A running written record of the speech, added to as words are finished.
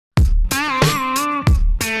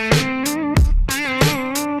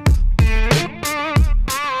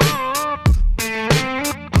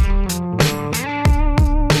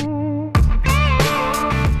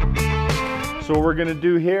gonna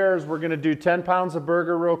do here is we're gonna do 10 pounds of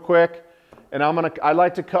burger real quick, and I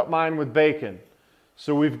like to cut mine with bacon.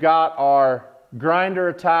 So we've got our grinder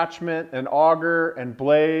attachment and auger and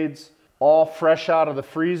blades all fresh out of the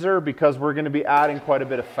freezer because we're gonna be adding quite a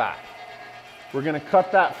bit of fat. We're gonna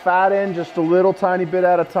cut that fat in just a little tiny bit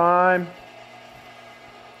at a time.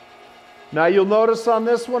 Now you'll notice on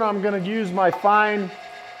this one, I'm gonna use my fine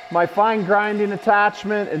grinding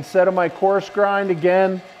attachment instead of my coarse grind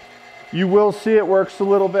again. You will see it works a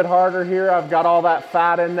little bit harder here. I've got all that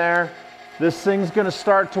fat in there. This thing's gonna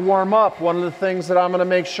start to warm up. One of the things that I'm gonna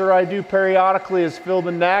make sure I do periodically is fill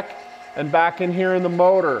the neck and back in here in the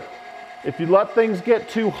motor. If you let things get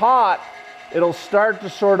too hot, it'll start to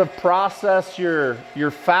sort of process your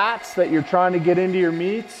fats that you're trying to get into your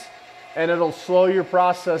meats, and it'll slow your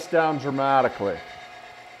process down dramatically.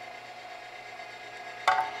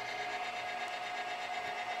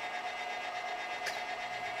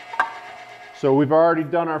 So we've already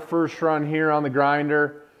done our first run here on the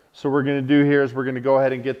grinder. So what we're gonna do here is we're gonna go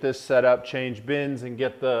ahead and get this set up, change bins, and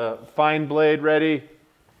get the fine blade ready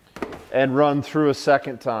and run through a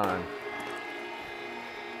second time.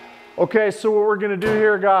 Okay, so what we're gonna do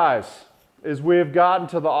here, guys, is we have gotten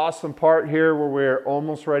to the awesome part here where we're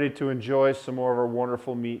almost ready to enjoy some more of our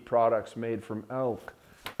wonderful meat products made from elk.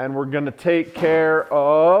 And we're gonna take care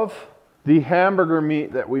of the hamburger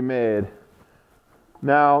meat that we made.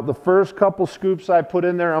 Now, the first couple scoops I put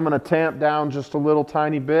in there, I'm gonna tamp down just a little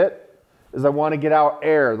tiny bit, is I wanna get out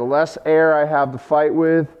air. The less air I have to fight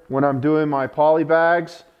with when I'm doing my poly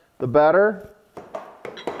bags, the better.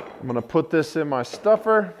 I'm gonna put this in my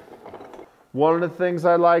stuffer. One of the things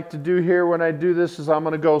I like to do here when I do this is I'm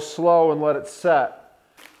gonna go slow and let it set.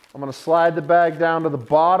 I'm gonna slide the bag down to the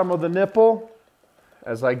bottom of the nipple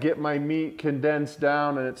as I get my meat condensed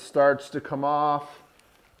down and it starts to come off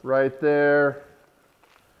right there.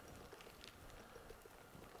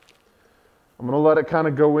 I'm gonna let it kind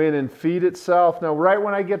of go in and feed itself. Now, right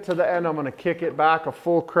when I get to the end, I'm gonna kick it back a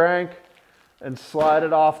full crank and slide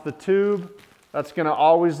it off the tube. That's gonna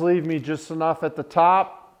always leave me just enough at the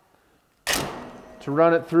top to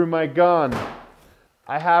run it through my gun.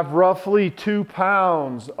 I have roughly 2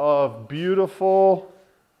 pounds of beautiful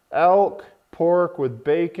elk pork with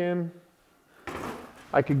bacon.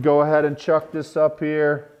 I could go ahead and chuck this up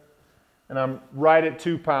here, and I'm right at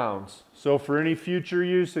 2 pounds. So for any future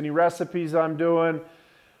use, any recipes I'm doing,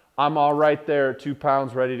 I'm all right there at 2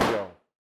 pounds ready to go.